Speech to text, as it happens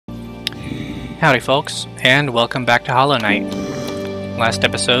Howdy folks, and welcome back to Hollow Knight. Last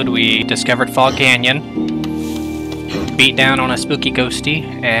episode we discovered Fog Canyon, beat down on a spooky ghosty,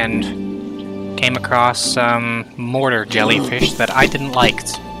 and came across some mortar jellyfish that I didn't like.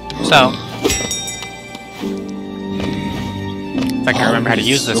 So, if I can remember how to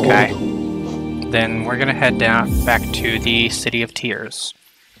use this guy, then we're gonna head down back to the City of Tears.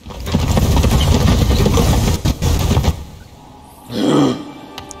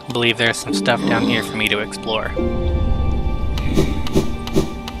 I believe there's some stuff down here for me to explore.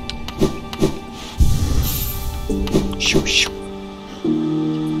 Shoo, shoo.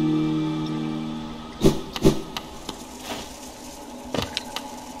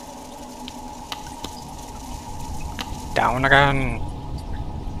 Down again.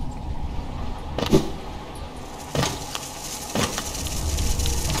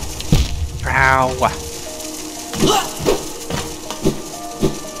 Ow.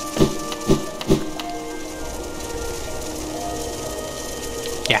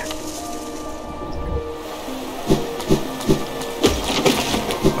 Yeah.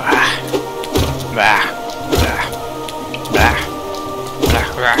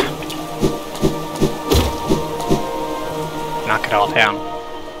 Knock it all down.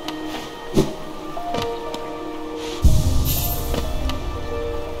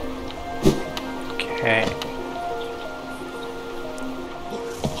 Okay.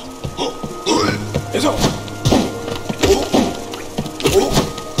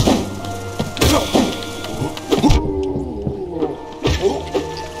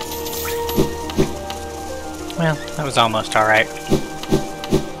 Well, that was almost alright.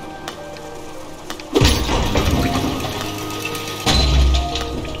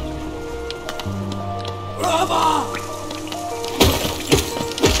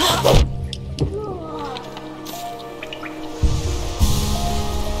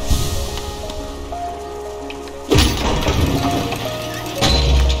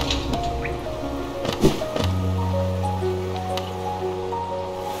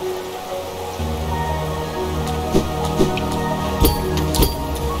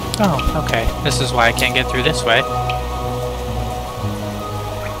 Oh, okay. This is why I can't get through this way.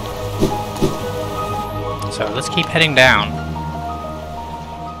 So let's keep heading down.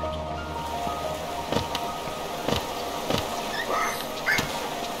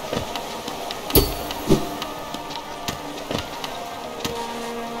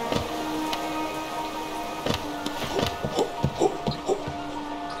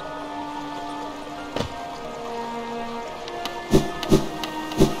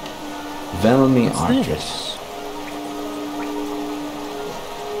 Velmy Arctis.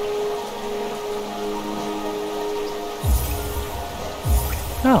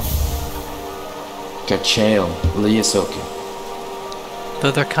 Oh. Kachael Liasoke.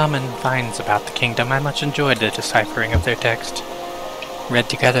 Though they're common finds about the kingdom, I much enjoyed the deciphering of their text. Read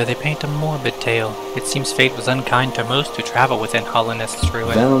together, they paint a morbid tale. It seems fate was unkind to most who travel within Hollownest's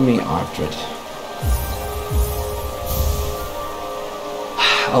ruin. Velmy Arctis.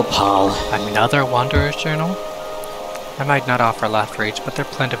 Oh, Paul. Another Wanderer's Journal? I might not offer left reach, but they're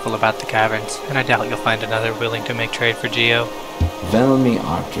plentiful about the caverns, and I doubt you'll find another willing to make trade for Geo. Velmy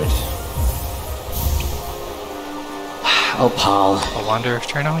Arctis. Oh, Paul. A Wanderer's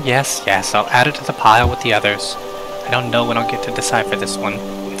Journal? Yes, I'll add it to the pile with the others. I don't know when I'll get to decipher this one.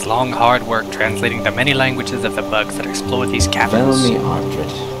 It's long, hard work translating the many languages of the bugs that explore these caverns. Velmy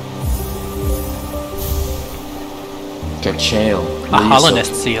Arctis. Kachael A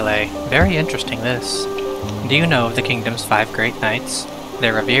Hollownest seal, eh? Very interesting, this. Do you know of the kingdom's 5 great knights?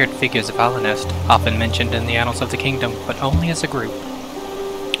 They're revered figures of Hollownest, often mentioned in the annals of the kingdom, but only as a group.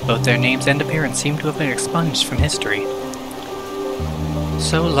 Both their names and appearance seem to have been expunged from history.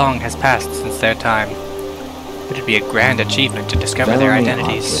 So long has passed since their time. It would be a grand achievement to discover their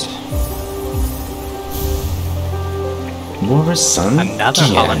identities. Another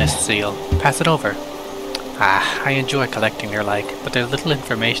Hollownest seal. Pass it over. Ah, I enjoy collecting their like, but there's little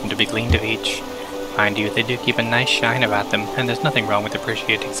information to be gleaned of each. Mind you, they do keep a nice shine about them, and there's nothing wrong with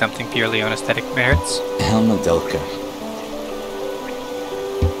appreciating something purely on aesthetic merits. Helmadilka.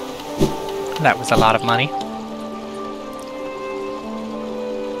 That was a lot of money.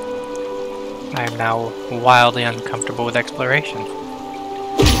 I am now wildly uncomfortable with exploration.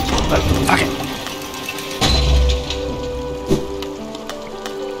 But, fuck it.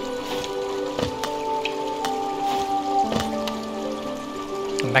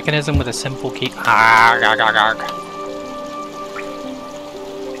 Mechanism with a simple key. Arg, arg, arg, arg.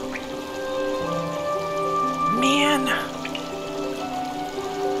 Man.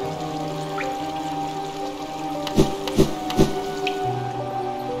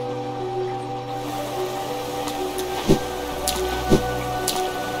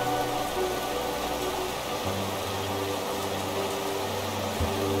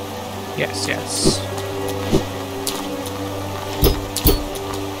 Yes, yes.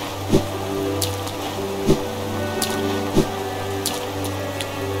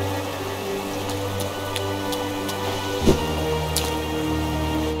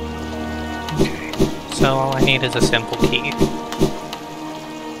 Okay, so all I need is a simple key.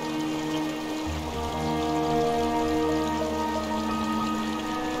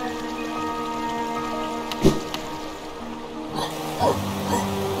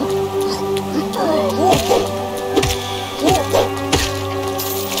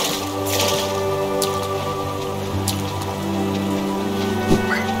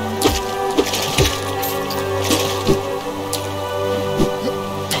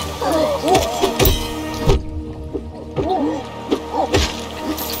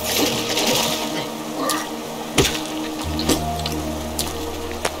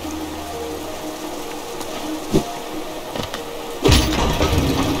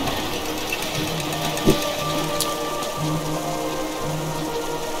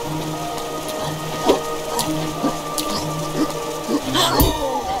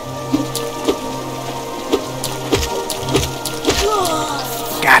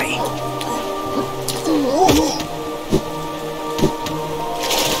 Got it.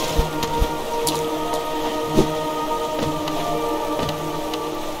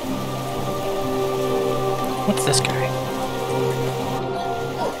 What's this guy?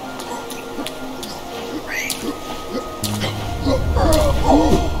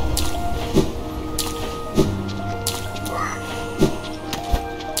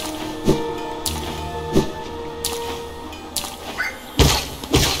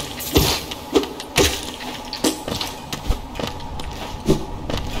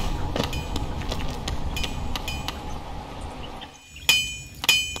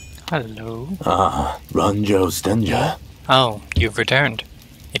 Hello. Ah, Ranjo Stenja. Oh, you've returned.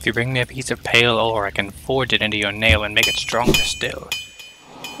 If you bring me a piece of pale ore, I can forge it into your nail and make it stronger still.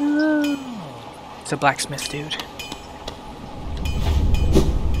 It's a blacksmith dude.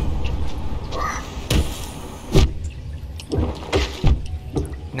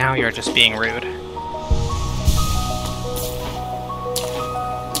 Now you're just being rude.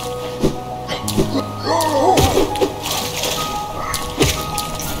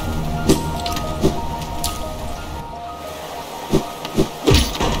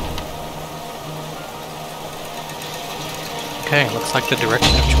 Okay, looks like the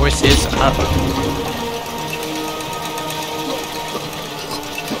direction of choice is up.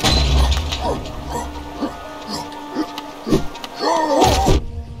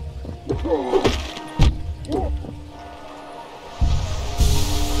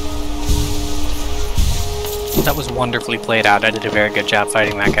 That was wonderfully played out. I did a very good job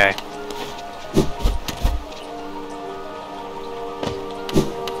fighting that guy.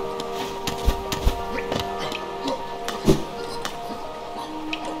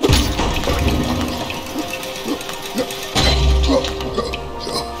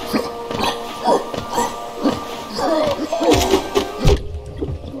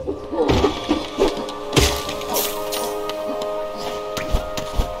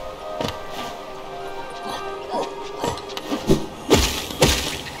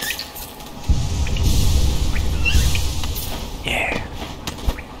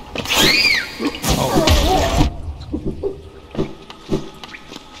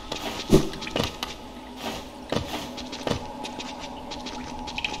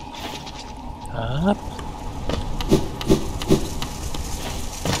 Up.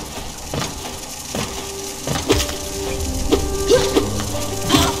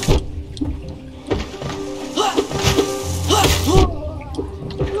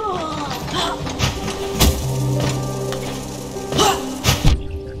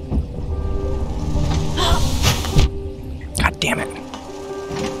 God damn it.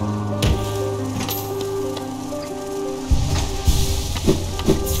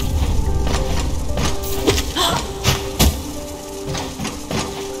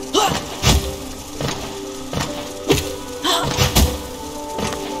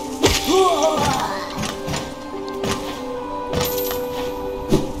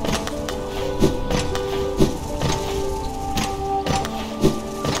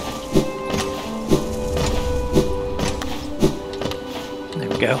 There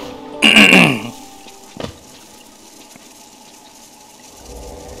we go.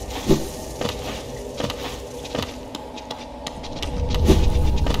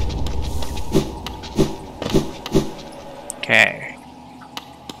 Okay.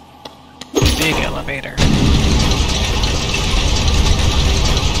 Big elevator.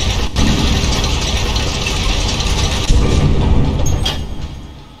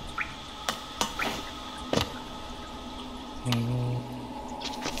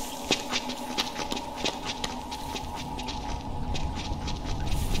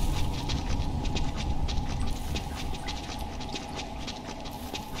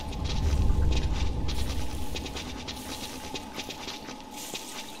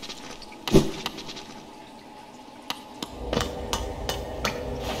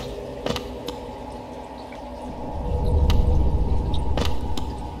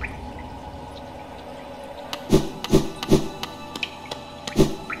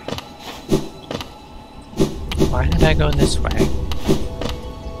 did I go this way?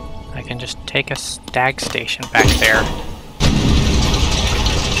 I can just take a stag station back there.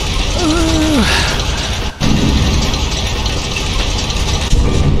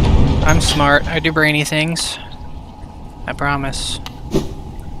 I'm smart. I do brainy things. I promise.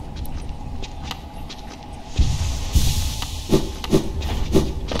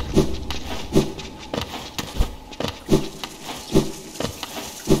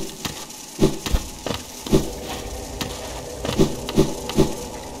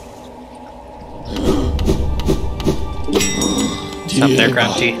 What's up there,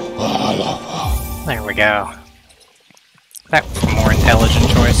 Grunty? There we go. That was a more intelligent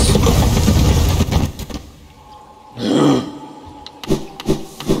choice.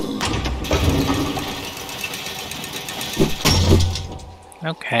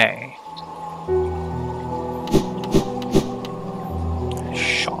 Okay.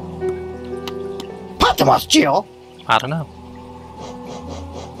 Shop. I don't know.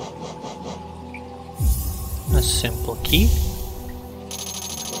 A simple key.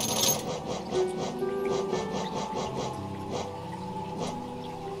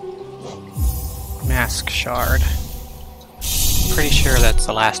 Mask shard. Pretty sure that's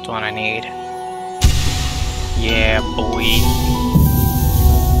the last one I need. Yeah, boy.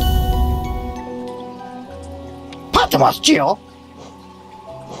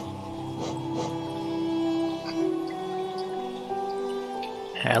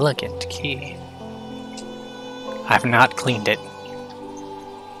 Elegant key. I've not cleaned it.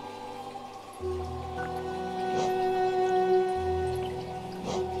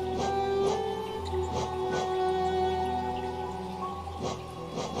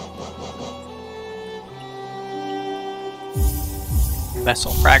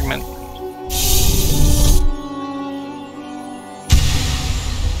 Vessel fragment.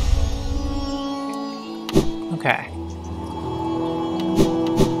 Okay.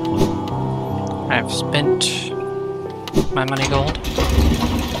 I've spent my money gold.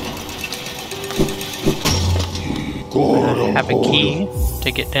 I have a key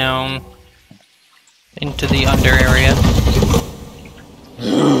to get down into the under area.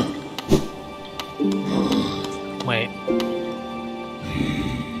 Wait.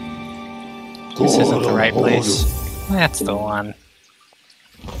 This isn't the right place. That's the one.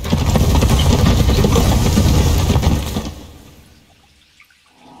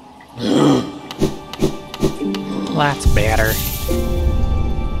 That's better.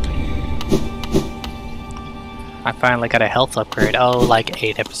 I finally got a health upgrade. Oh, like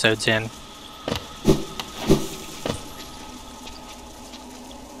 8 episodes in.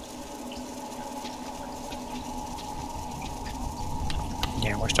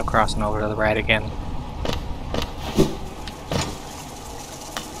 Yeah, we're still crossing over to the right again.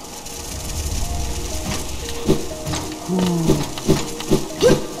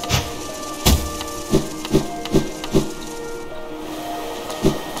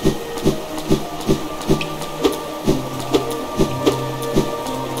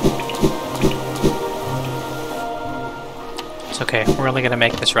 It's okay, we're only gonna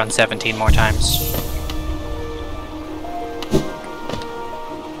make this run 17 more times.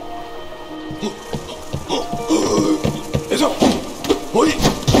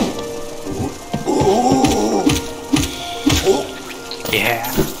 Yeah.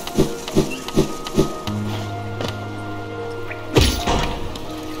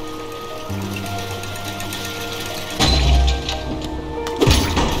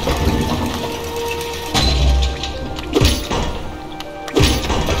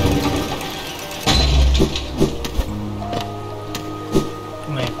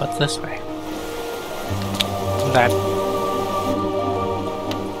 Wait, what's this way? That.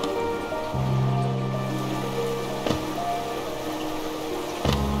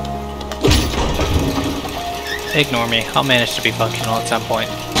 Ignore me. I'll manage to be functional at some point.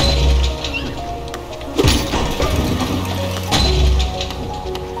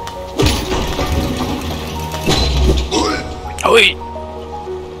 Oi!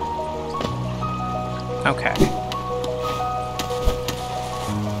 Okay.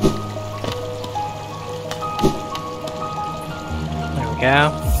 There we go.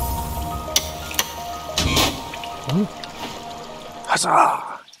 Ooh. Huzzah!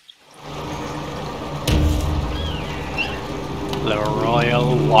 The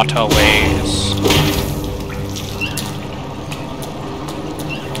Royal Waterways.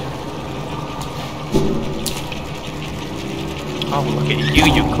 Oh, look at you,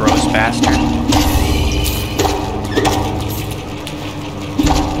 you gross bastard.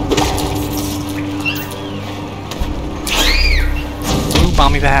 Ooh,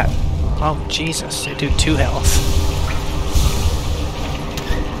 bomb me bat. Oh, Jesus, they do 2 health.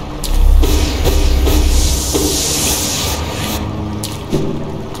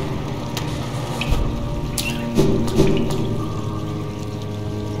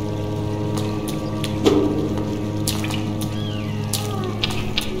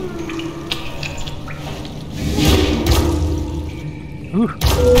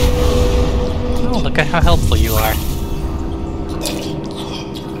 how helpful you are.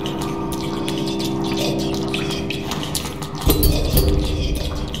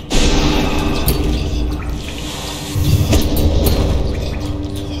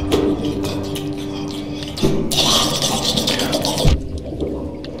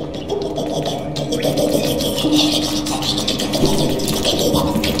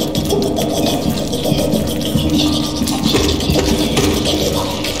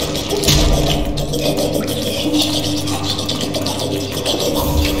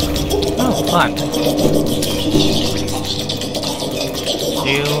 Fun.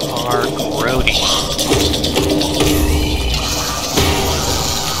 You are grody.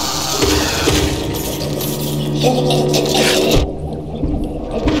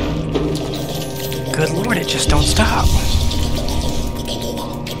 Good lord, it just don't stop.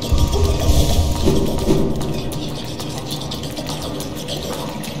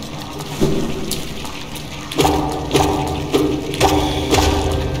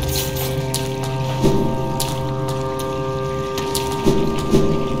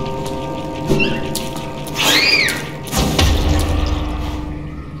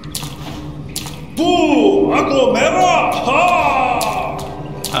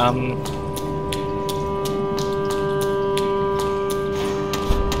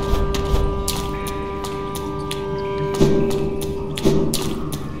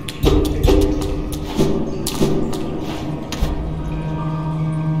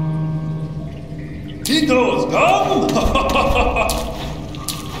 Tito's come!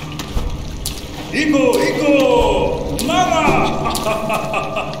 Iko! Mara!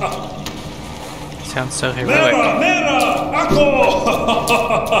 Sounds so heroic. Mera! Ako!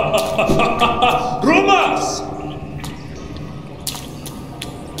 Rumas!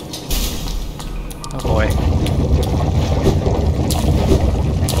 Oh boy.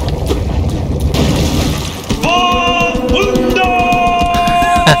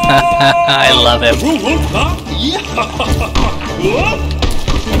 I love him.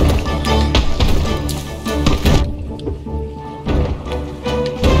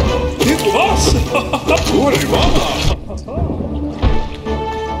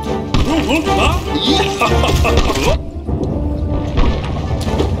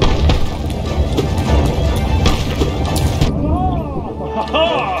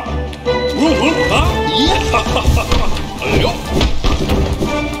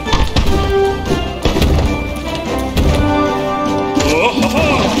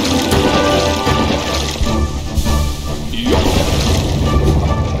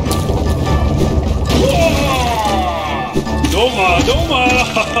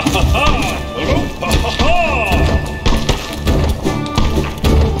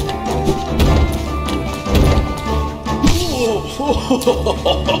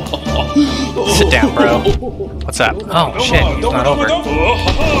 Sit down, bro. What's up? Oh, shit, he's not over.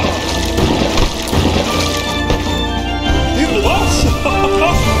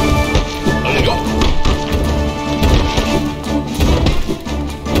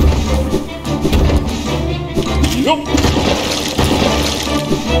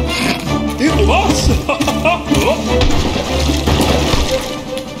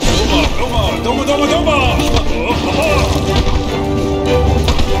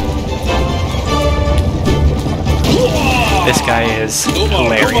 This guy is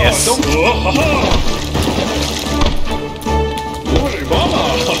hilarious.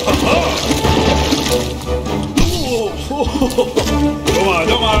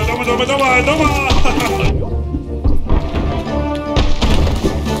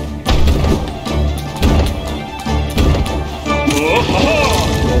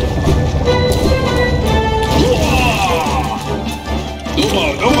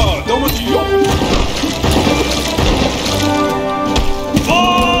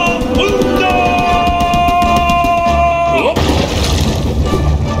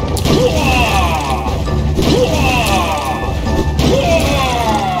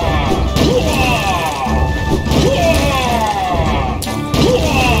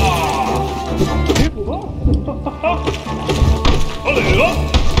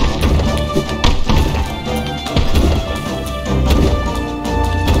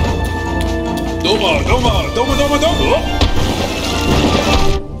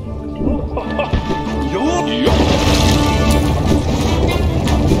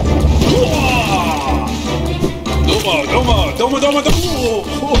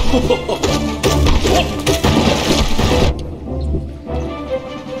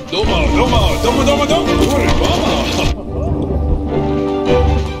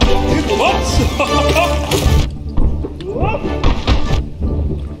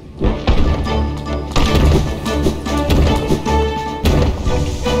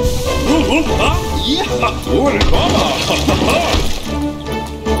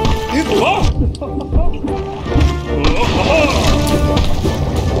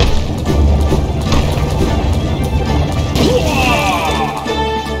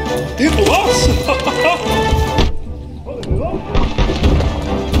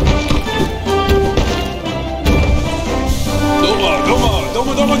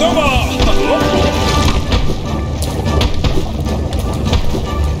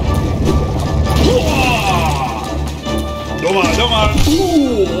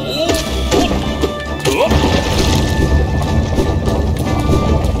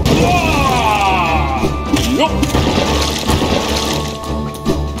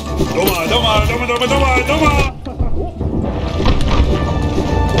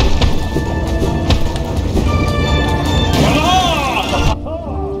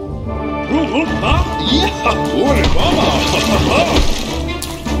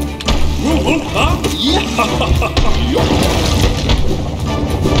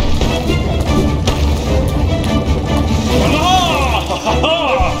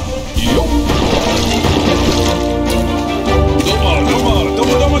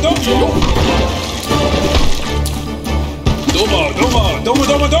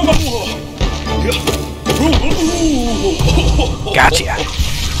 Gotcha.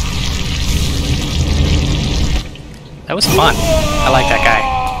 That was fun. I like that guy.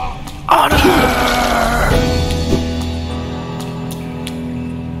 Honor!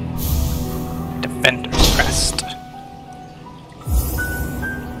 Defender's Crest.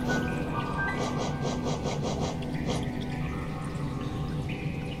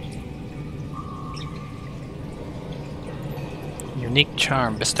 Unique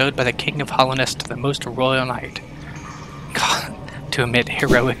charm bestowed by the King of Hollowness to the most royal knight. God, to emit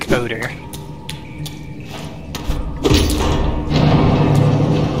heroic odor.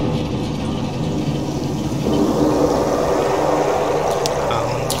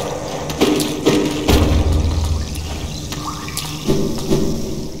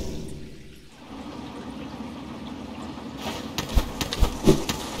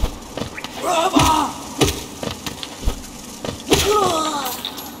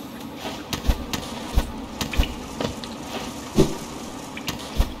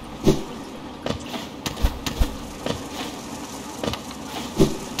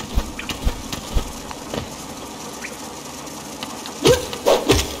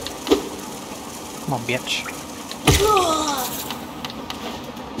 Come on, bitch.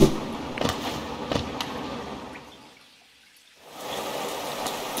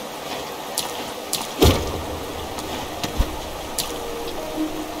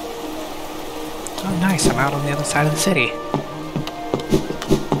 Oh, nice. I'm out on the other side of the city.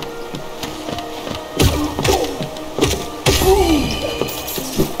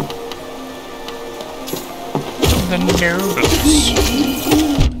 The noodles.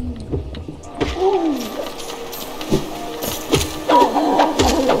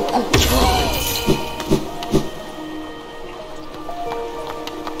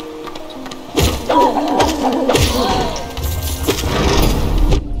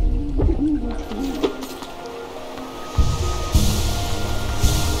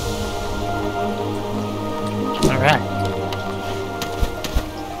 Alright.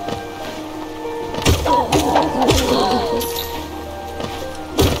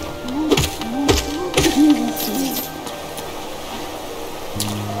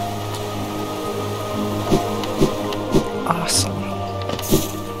 Awesome.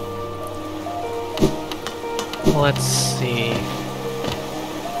 Let's see.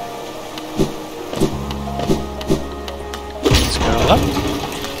 Let's go up.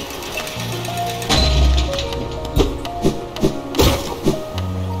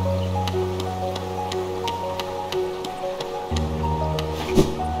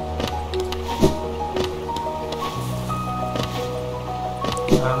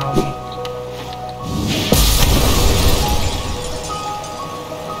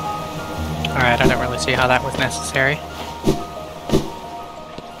 Alright, I don't really see how that was necessary.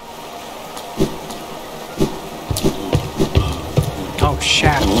 Oh,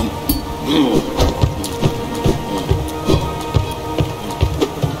 shit.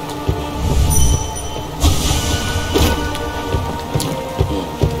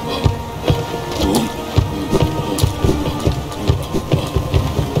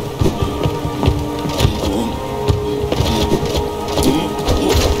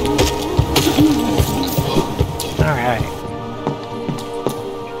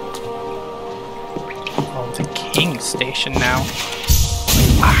 Station now.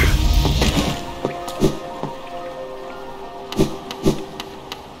 Ah.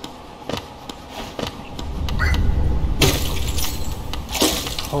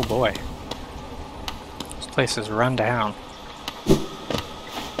 boy. This place is run down.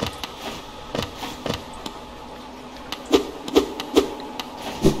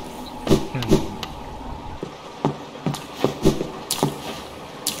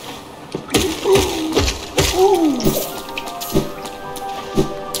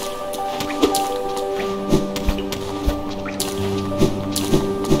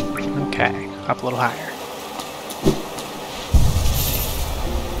 Okay, up a little higher.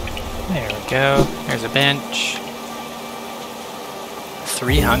 There we go. There's a bench.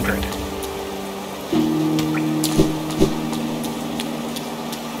 300.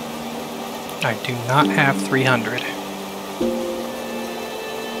 I do not have 300.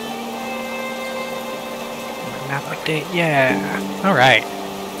 Map update, yeah. Alright.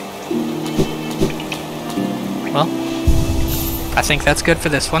 Well, I think that's good for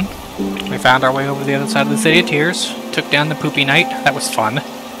this one. We found our way over the other side of the City of Tears. Took down the Poopy Knight. That was fun.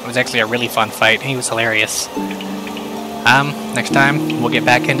 It was actually a really fun fight. He was hilarious. Next time, we'll get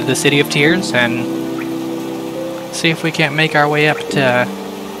back into the City of Tears and see if we can't make our way up to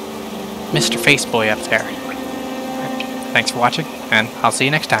Mr. Faceboy up there. Thanks for watching, and I'll see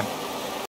you next time.